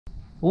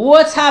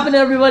What's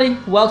happening, everybody?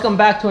 Welcome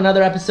back to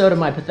another episode of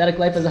my pathetic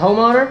life as a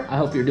homeowner. I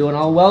hope you're doing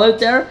all well out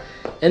there.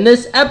 In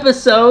this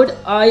episode,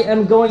 I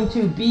am going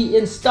to be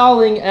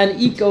installing an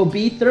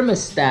EcoBee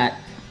thermostat.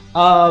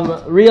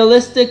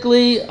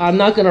 Realistically, I'm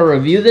not going to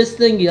review this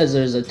thing because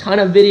there's a ton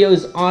of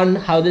videos on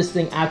how this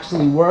thing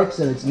actually works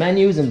and its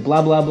menus and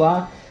blah blah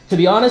blah. To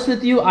be honest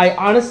with you, I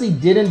honestly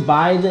didn't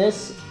buy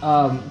this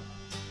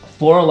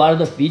for a lot of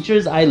the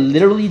features. I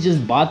literally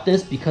just bought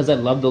this because I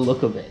love the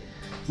look of it.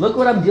 Look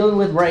what I'm dealing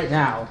with right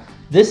now.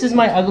 This is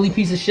my ugly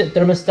piece of shit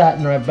thermostat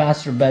in our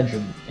master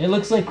bedroom. It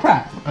looks like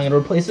crap. I'm gonna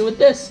replace it with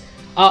this.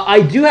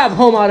 I do have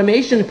home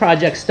automation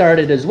projects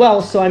started as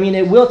well, so I mean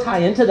it will tie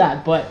into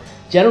that, but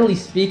generally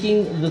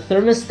speaking, the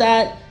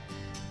thermostat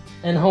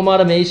and home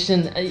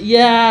automation,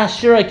 yeah,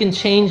 sure, I can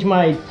change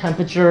my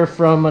temperature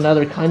from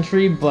another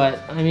country, but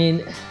I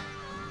mean,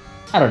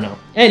 I don't know.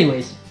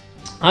 Anyways,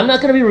 I'm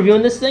not gonna be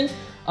reviewing this thing.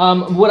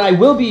 What I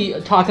will be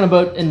talking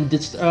about and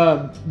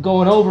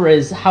going over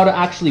is how to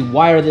actually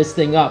wire this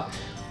thing up.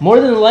 More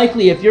than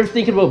likely, if you're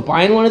thinking about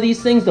buying one of these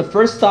things, the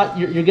first thought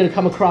you're going to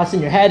come across in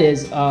your head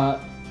is,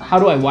 how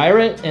do I wire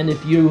it? And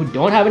if you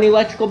don't have any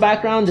electrical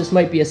background, this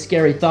might be a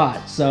scary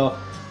thought. So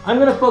I'm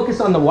going to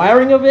focus on the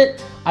wiring of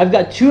it. I've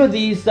got two of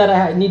these that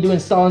I need to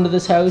install into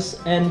this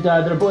house, and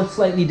they're both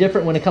slightly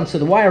different when it comes to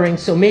the wiring.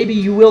 So maybe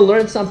you will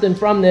learn something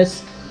from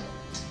this,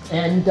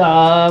 and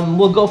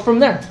we'll go from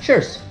there.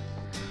 Cheers.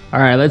 All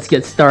right, let's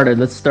get started.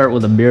 Let's start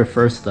with a beer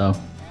first, though.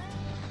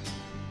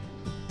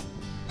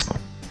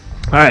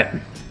 All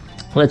right,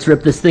 let's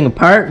rip this thing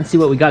apart and see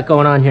what we got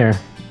going on here.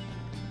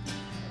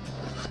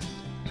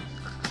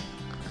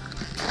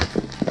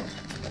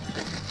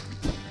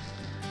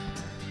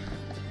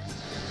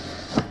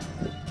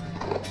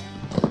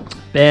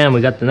 Bam,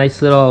 we got the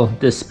nice little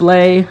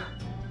display.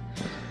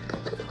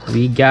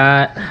 We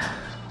got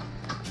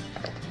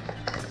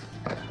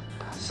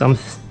some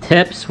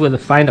tips with a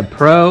Find a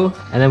Pro,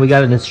 and then we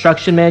got an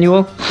instruction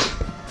manual.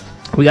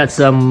 We got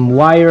some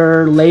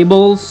wire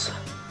labels.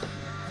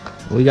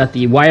 We got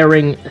the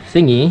wiring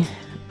thingy.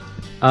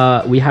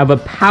 We have a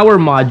power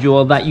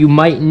module that you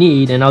might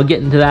need, and I'll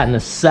get into that in a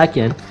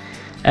second.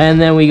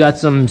 And then we got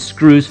some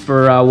screws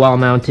for wall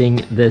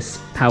mounting this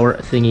power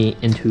thingy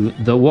into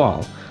the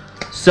wall.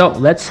 So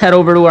let's head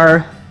over to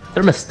our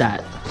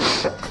thermostat.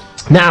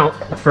 Now,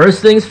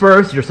 first things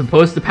first, you're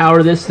supposed to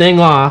power this thing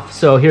off.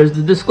 So here's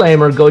the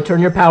disclaimer: go turn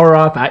your power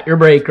off at your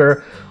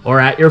breaker or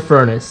at your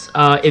furnace.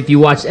 If you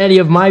watched any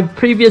of my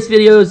previous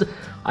videos,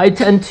 I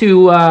tend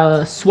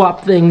to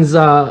swap things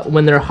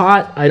when they're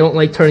hot. I don't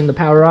like turning the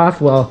power off.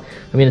 Well,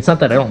 I mean, it's not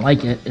that I don't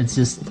like it. It's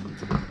just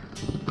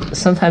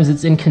sometimes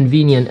it's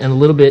inconvenient and a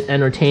little bit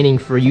entertaining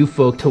for you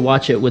folk to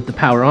watch it with the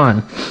power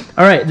on.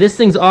 All right, this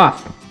thing's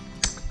off.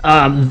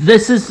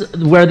 This is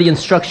where the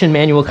instruction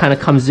manual kind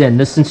of comes in.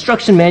 This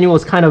instruction manual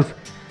is kind of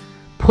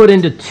put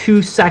into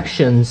two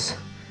sections,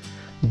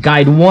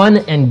 Guide 1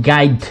 and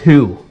Guide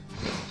 2.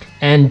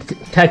 And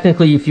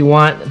technically, if you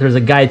want, there's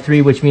a Guide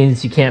 3, which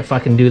means you can't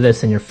fucking do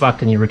this and you're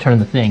fucked and you return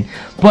the thing.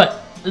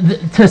 But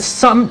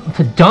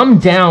to dumb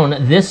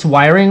down this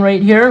wiring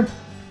right here,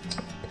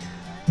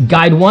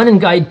 Guide 1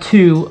 and Guide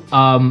 2,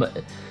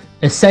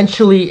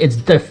 essentially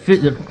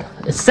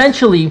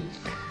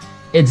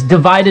it's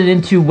divided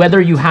into whether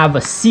you have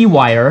a C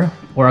wire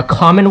or a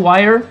common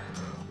wire,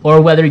 or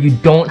whether you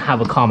don't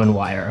have a common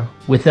wire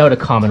without a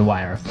common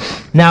wire.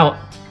 Now,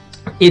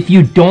 if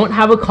you don't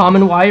have a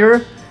common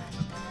wire,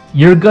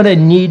 you're gonna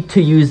need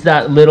to use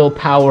that little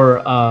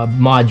power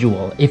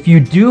module. If you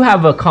do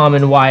have a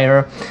common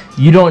wire,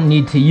 you don't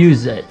need to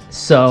use it.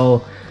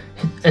 So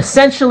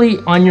essentially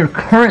on your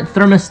current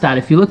thermostat,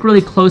 if you look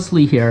really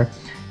closely here,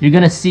 you're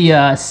gonna see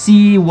a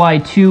C,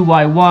 Y2,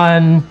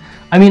 Y1.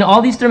 I mean,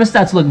 all these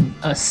thermostats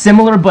look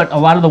similar, but a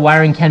lot of the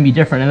wiring can be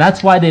different, and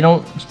that's why they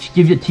don't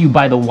give it to you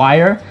by the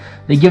wire.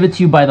 They give it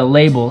to you by the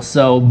label.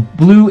 So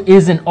blue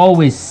isn't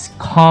always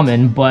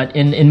common, but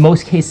in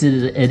most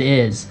cases it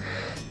is.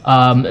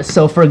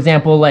 So for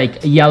example, like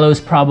yellow's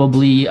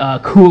probably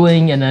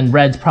cooling, and then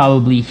red's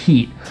probably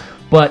heat.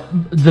 But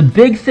the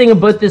big thing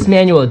about this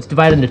manual, it's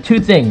divided into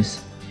two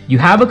things. You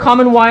have a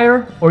common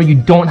wire, or you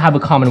don't have a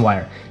common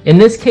wire. In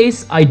this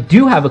case, I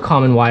do have a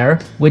common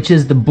wire, which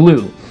is the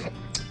blue.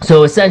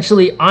 So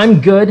essentially,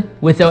 I'm good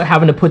without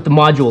having to put the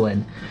module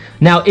in.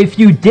 Now, if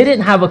you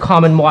didn't have a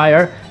common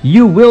wire,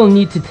 you will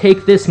need to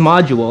take this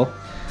module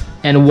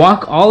and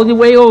walk all the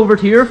way over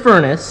to your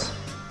furnace,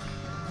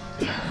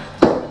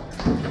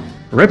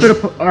 rip it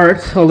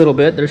apart a little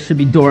bit. There should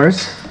be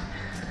doors,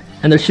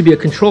 and there should be a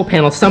control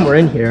panel somewhere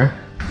in here.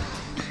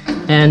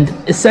 And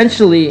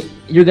essentially,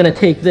 you're gonna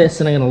take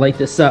this, and I'm gonna light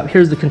this up.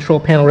 Here's the control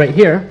panel right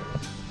here.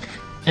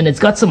 And it's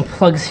got some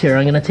plugs here.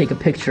 I'm gonna take a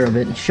picture of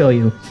it and show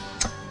you.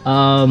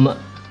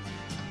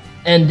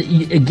 And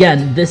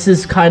again, this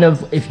is kind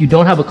of, if you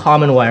don't have a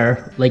common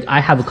wire, like I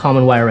have a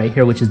common wire right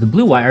here, which is the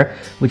blue wire,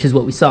 which is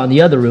what we saw in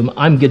the other room,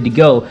 I'm good to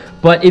go.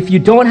 But if you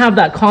don't have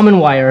that common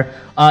wire,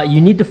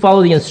 you need to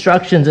follow the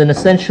instructions and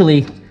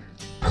essentially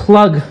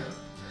plug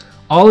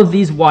all of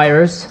these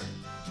wires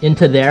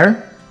into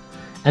there,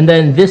 and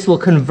then this will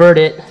convert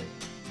it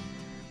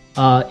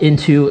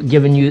into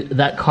giving you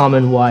that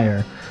common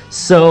wire.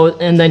 So,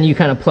 and then you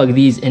kind of plug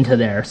these into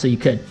there. So you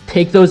could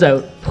take those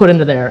out, put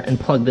into there, and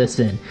plug this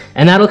in.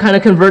 And that'll kind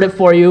of convert it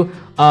for you,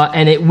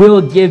 and it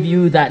will give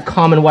you that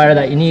common wire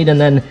that you need. And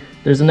then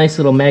there's a nice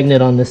little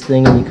magnet on this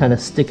thing, and you kind of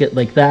stick it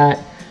like that,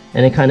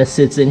 and it kind of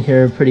sits in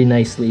here pretty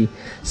nicely.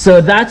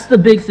 So that's the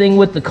big thing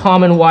with the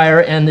common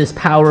wire and this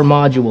power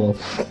module.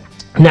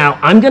 Now,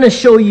 I'm gonna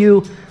show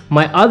you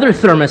my other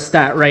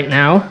thermostat right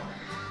now,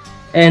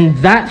 and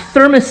that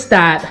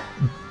thermostat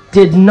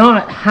did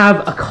not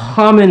have a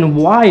common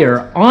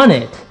wire on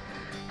it.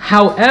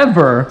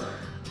 However,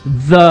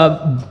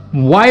 the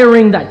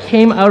wiring that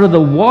came out of the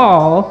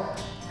wall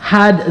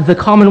had the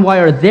common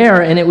wire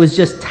there, and it was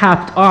just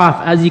tapped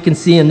off, as you can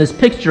see in this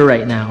picture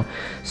right now.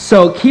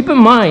 So keep in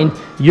mind,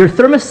 your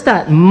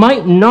thermostat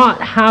might not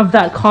have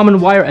that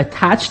common wire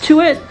attached to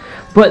it,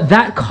 but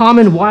that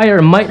common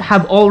wire might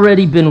have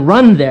already been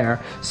run there.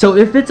 So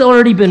if it's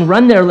already been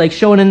run there, like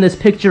shown in this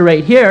picture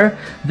right here,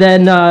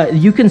 then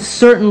you can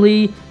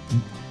certainly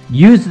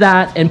use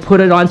that and put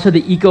it onto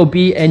the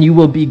EcoBee, and you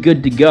will be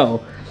good to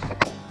go.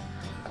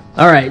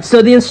 All right,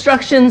 so the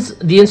instructions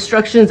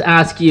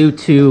ask you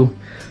to,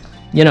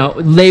 you know,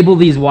 label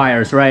these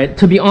wires, right?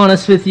 To be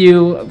honest with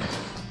you,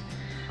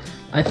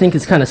 I think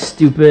it's kind of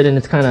stupid, and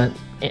it's kind of,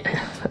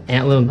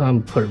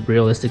 I'm put it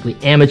realistically,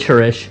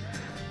 amateurish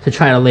to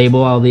try to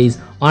label all these.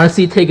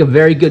 Honestly, take a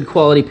very good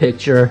quality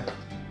picture,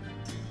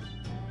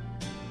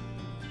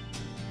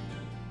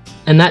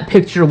 and that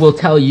picture will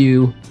tell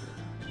you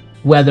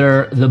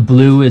whether the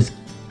blue is,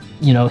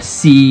 you know,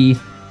 C,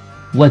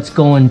 what's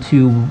going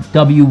to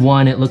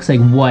W1, it looks like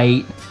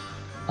white,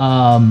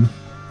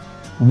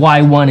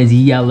 Y1 is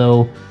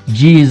yellow,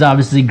 G is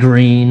obviously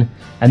green,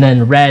 and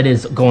then red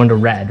is going to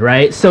red,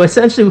 right? So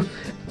essentially,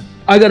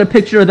 I got a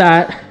picture of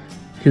that.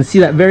 You can see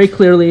that very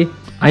clearly.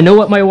 I know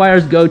what my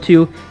wires go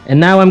to, and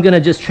now I'm gonna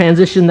just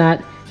transition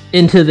that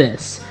into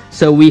this.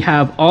 So we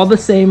have all the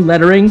same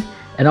lettering,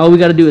 and all we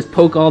gotta do is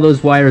poke all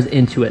those wires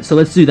into it. So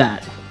let's do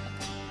that.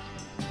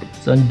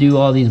 So undo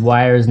all these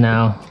wires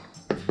now.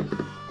 No,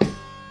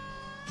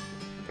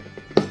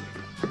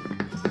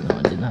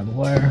 I didn't have a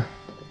wire.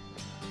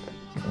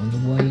 That one's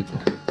white.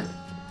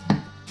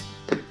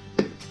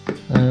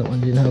 That one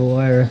didn't have a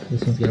wire.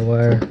 This one's got a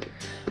wire.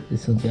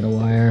 This one's got a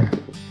wire.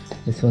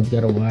 This one's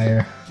got a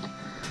wire.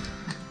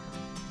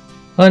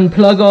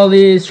 Unplug all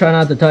these. Try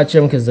not to touch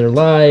them because they're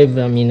live.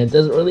 I mean, it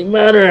doesn't really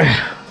matter.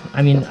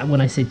 I mean, when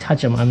I say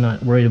touch them, I'm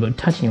not worried about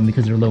touching them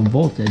because they're low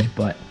voltage,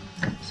 but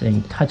I'm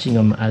saying touching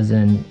them as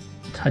in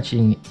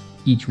touching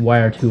each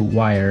wire to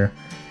wire,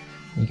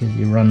 because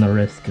you run the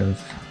risk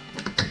of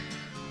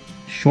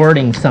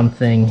shorting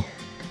something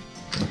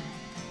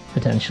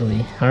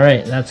potentially. All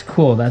right, that's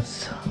cool.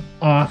 That's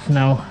off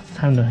now. It's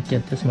time to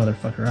get this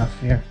motherfucker off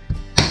here.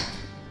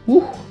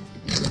 Woo!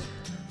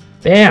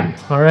 Bam!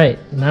 All right,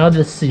 now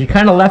this, you're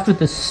kind of left with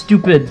this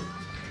stupid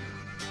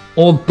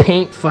old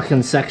paint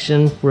fucking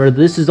section where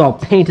this is all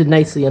painted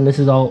nicely and this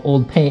is all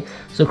old paint.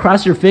 So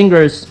cross your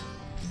fingers.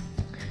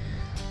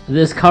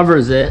 This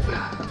covers it.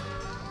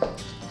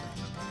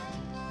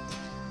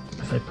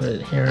 If I put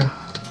it here,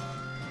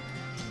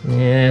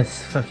 yeah,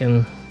 it's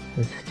fucking,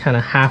 it's kind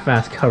of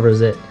half-ass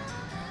covers it.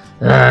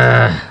 All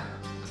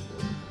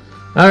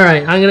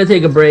right, I'm gonna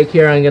take a break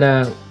here. I'm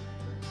gonna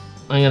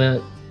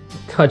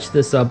touch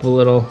this up a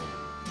little.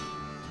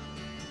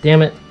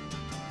 Damn it.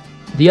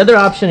 The other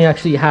option you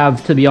actually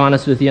have, to be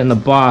honest with you, in the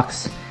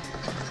box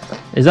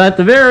is at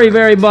the very,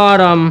 very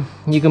bottom.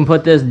 You can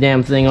put this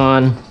damn thing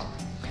on,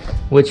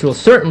 which will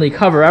certainly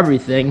cover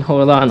everything.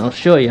 Hold on, I'll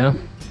show you.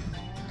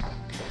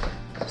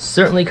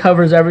 Certainly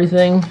covers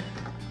everything,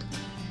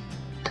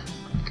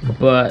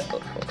 but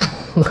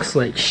looks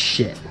like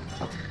shit.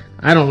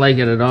 I don't like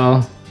it at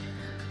all.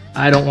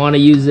 I don't want to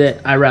use it.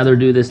 I'd rather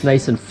do this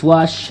nice and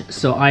flush.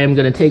 So I am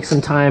going to take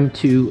some time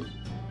to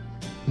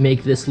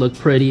make this look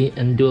pretty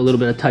and do a little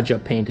bit of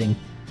touch-up painting.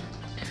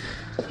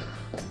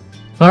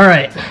 All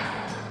right,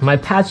 my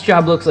patch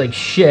job looks like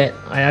shit.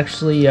 I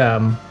actually,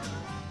 I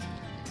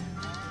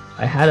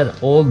had an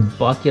old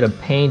bucket of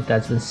paint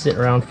that's been sitting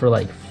around for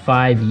like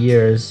 5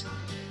 years,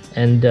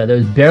 and there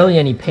was barely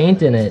any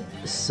paint in it.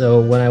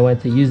 So when I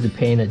went to use the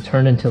paint, it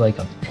turned into like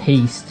a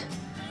paste.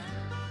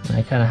 And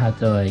I kind of had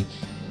to, like,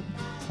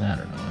 I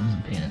don't know, it was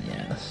a pain in the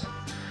ass.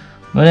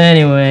 But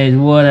anyways,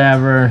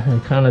 whatever,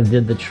 it kind of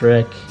did the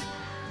trick.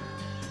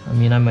 I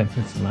mean, I might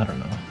put some, I don't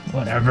know,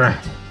 whatever.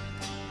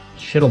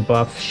 Shit'll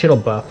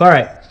buff. All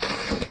right,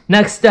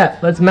 next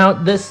step, let's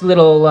mount this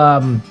little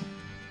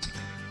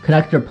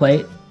connector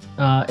plate.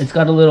 It's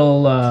got a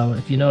little,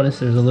 if you notice,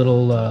 there's a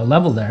little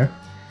level there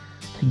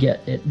to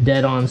get it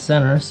dead on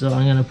center. So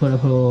I'm gonna put a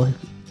hole,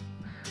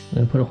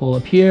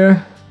 up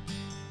here.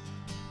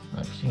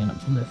 Actually, I'm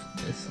gonna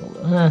lift this a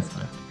little, that's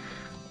fine.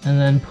 And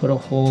then put a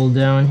hole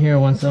down here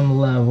once I'm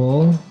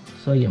level,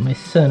 so I get my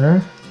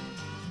center.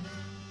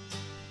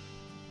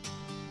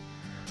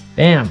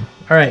 Bam.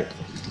 All right,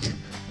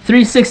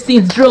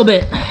 3/16 drill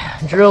bit.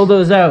 Drill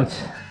those out.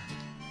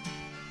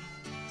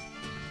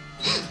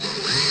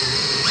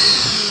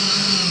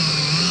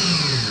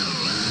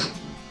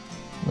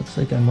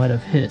 Looks like I might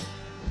have hit.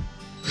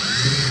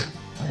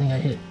 I think I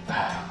hit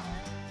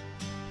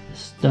the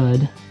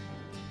stud.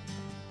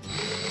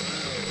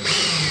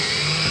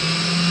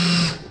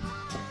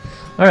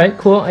 Alright,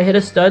 cool. I hit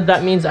a stud.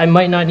 That means I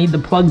might not need the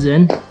plugs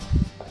in.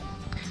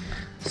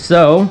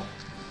 So,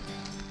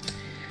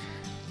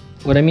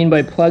 what I mean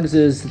by plugs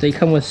is they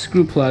come with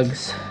screw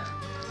plugs.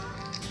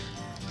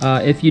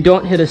 If you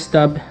don't hit a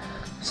stud,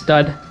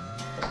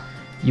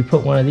 you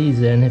put one of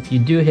these in. If you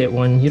do hit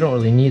one, you don't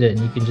really need it,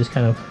 and you can just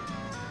kind of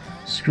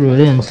screw it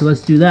in. So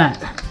let's do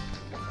that.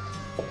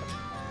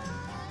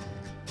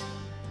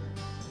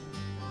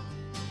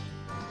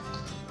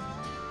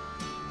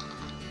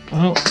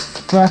 Oh,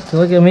 fuck,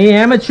 look at me,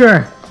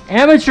 amateur!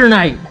 Amateur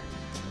night!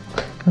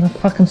 Where'd the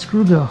fucking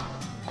screw go?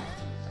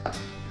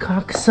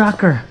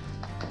 Cocksucker.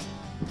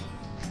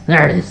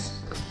 There it is.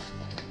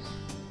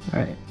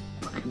 Alright,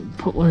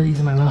 put one of these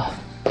in my mouth.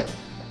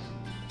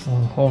 Oh,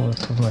 hold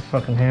this with my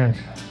fucking hands.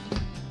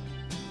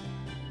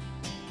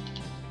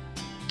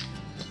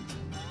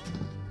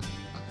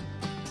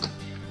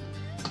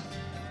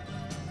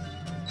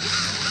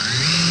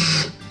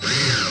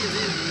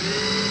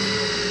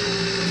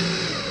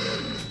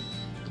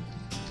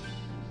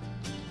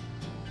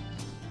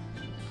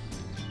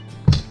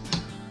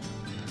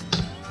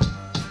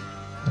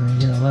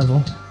 Get a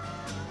level.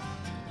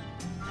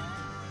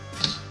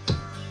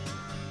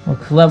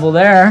 Looks level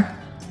there.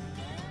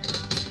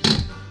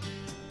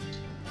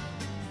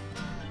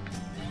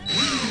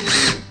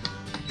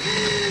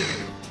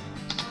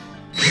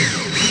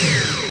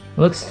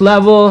 Looks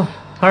level.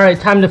 Alright,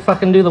 time to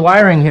fucking do the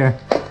wiring here.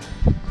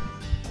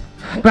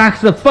 Back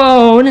to the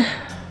phone.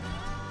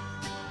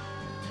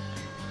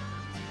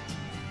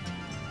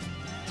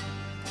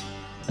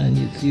 And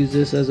you use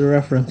this as a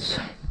reference.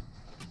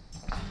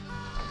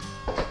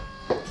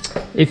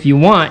 If you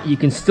want, you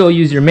can still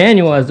use your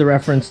manual as the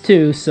reference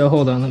too. So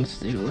hold on, let's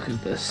take a look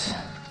at this.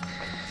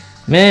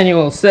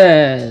 Manual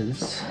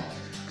says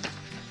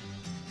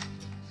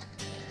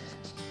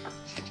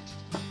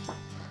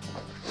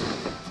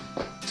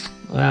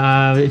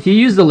if you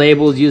use the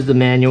labels, use the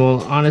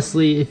manual.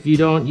 Honestly, if you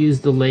don't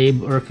use the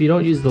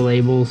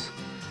labels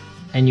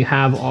and you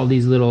have all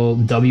these little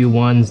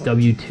W1s,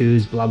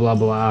 W2s, blah blah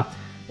blah,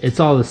 it's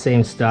all the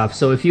same stuff.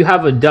 So if you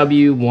have a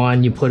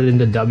W1, you put it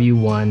into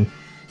W1.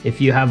 If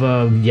you have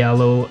a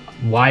yellow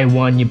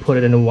Y1, you put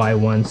it into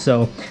Y1.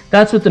 So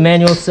that's what the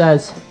manual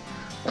says.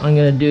 I'm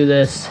gonna do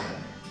this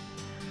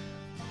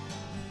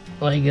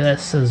like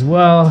this as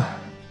well.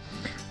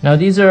 Now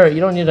these are, you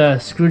don't need a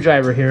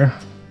screwdriver here.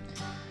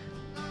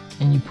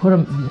 And you put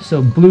them,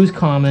 so blue's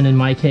common in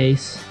my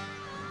case.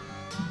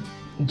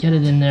 Get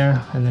it in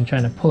there and then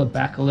trying to pull it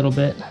back a little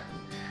bit.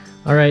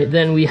 All right,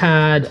 then we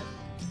had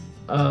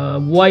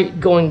white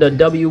going to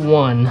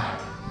W1.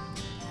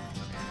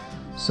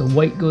 So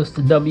white goes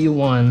to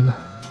W1.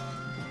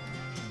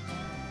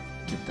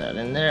 Get that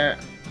in there.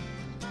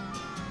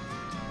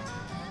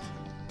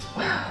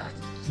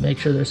 Make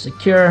sure they're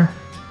secure.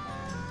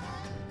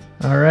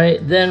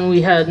 Alright, then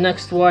we had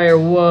next wire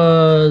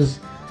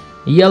was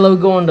yellow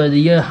going to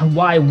the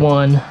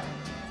Y1.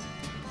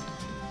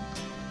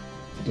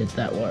 Get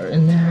that wire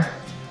in there.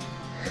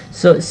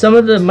 So some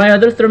of my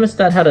other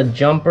thermostat had a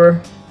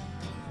jumper.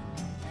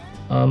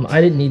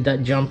 I didn't need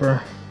that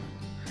jumper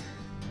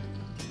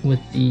with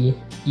the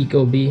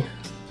EcoBee.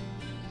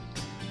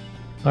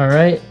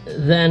 Alright,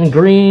 then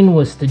green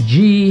was the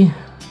G.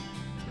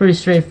 Pretty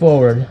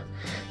straightforward.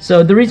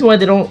 So the reason why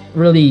they don't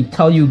really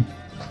tell you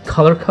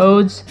color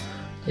codes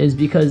is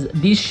because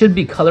these should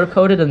be color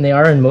coded, and they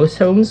are in most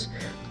homes,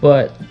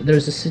 but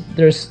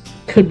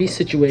could be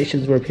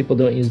situations where people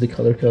don't use the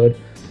color code,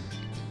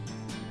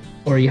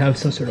 or you have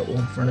some sort of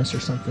old furnace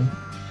or something.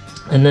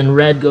 And then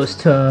red goes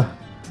to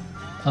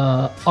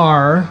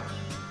R.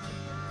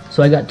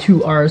 So I got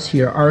two R's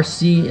here,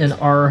 RC and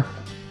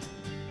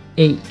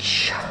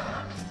RH.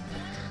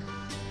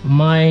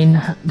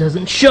 Mine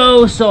doesn't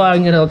show, so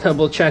I'm gonna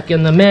double check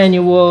in the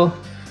manual.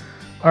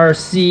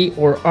 RC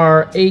or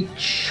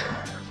RH.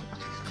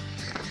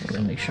 I'm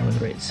gonna make sure I'm in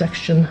the right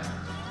section.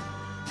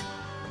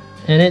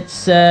 And it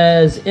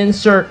says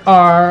insert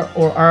R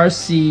or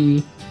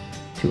RC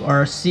to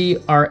RC,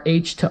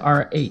 RH to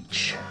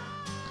RH.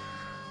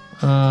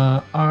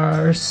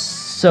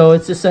 So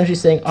it's essentially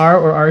saying R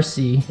or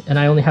RC, and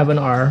I only have an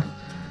R.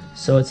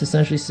 So it's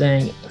essentially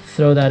saying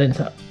throw that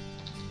into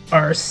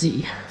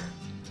RC.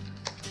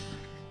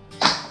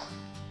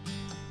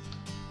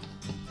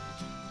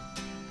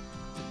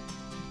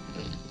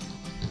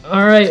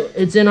 Alright,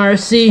 it's in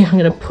RC. I'm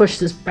gonna push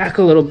this back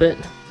a little bit.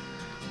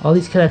 All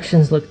these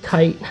connections look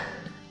tight.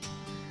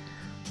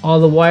 All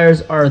the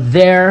wires are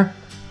there.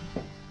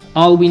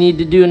 All we need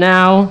to do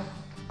now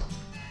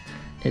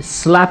is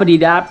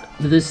slappity-dap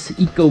this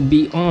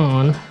EcoBee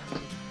on,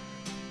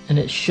 and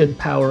it should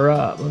power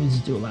up. Let me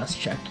just do a last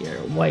check here.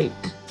 White,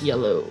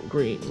 yellow,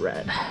 green,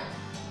 red.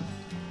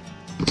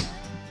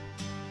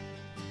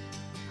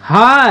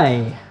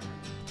 Hi!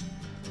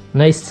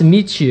 Nice to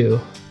meet you.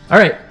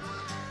 Alright,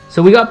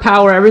 so we got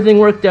power, everything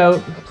worked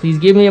out. Please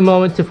give me a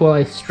moment while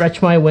I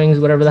stretch my wings,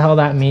 whatever the hell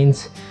that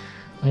means.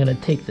 I'm gonna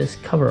take this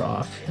cover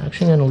off.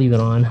 Actually, I'm gonna leave it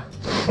on.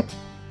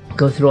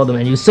 Go through all the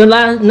menus. So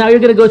now you're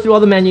gonna go through all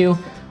the menu.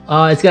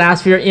 It's gonna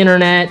ask for your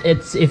internet.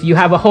 It's if you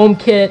have a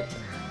HomeKit,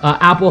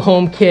 Apple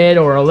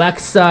HomeKit or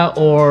Alexa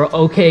or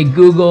OK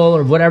Google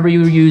or whatever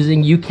you're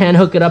using, you can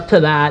hook it up to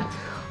that.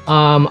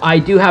 I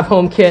do have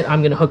HomeKit.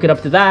 I'm gonna hook it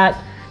up to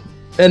that,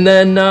 and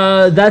then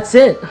that's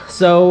it.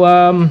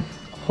 So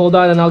hold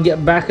on, and I'll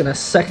get back in a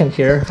second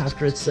here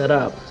after it's set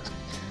up.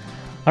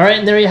 All right,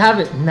 and there you have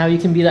it. Now you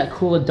can be that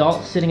cool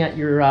adult sitting at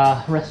your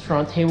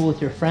restaurant table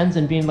with your friends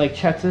and being like,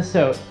 check this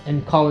out,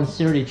 and calling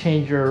Siri to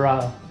change your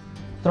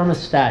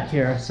thermostat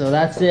here. So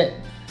that's it.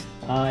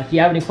 If you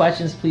have any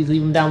questions, please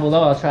leave them down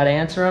below. I'll try to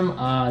answer them.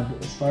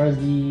 As far as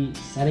the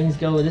settings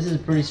go, this is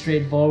pretty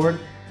straightforward.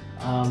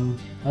 Other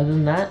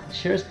than that,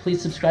 cheers. Please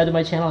subscribe to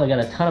my channel. I got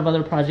a ton of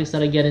other projects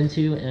that I get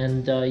into,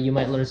 and you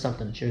might learn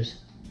something. Cheers.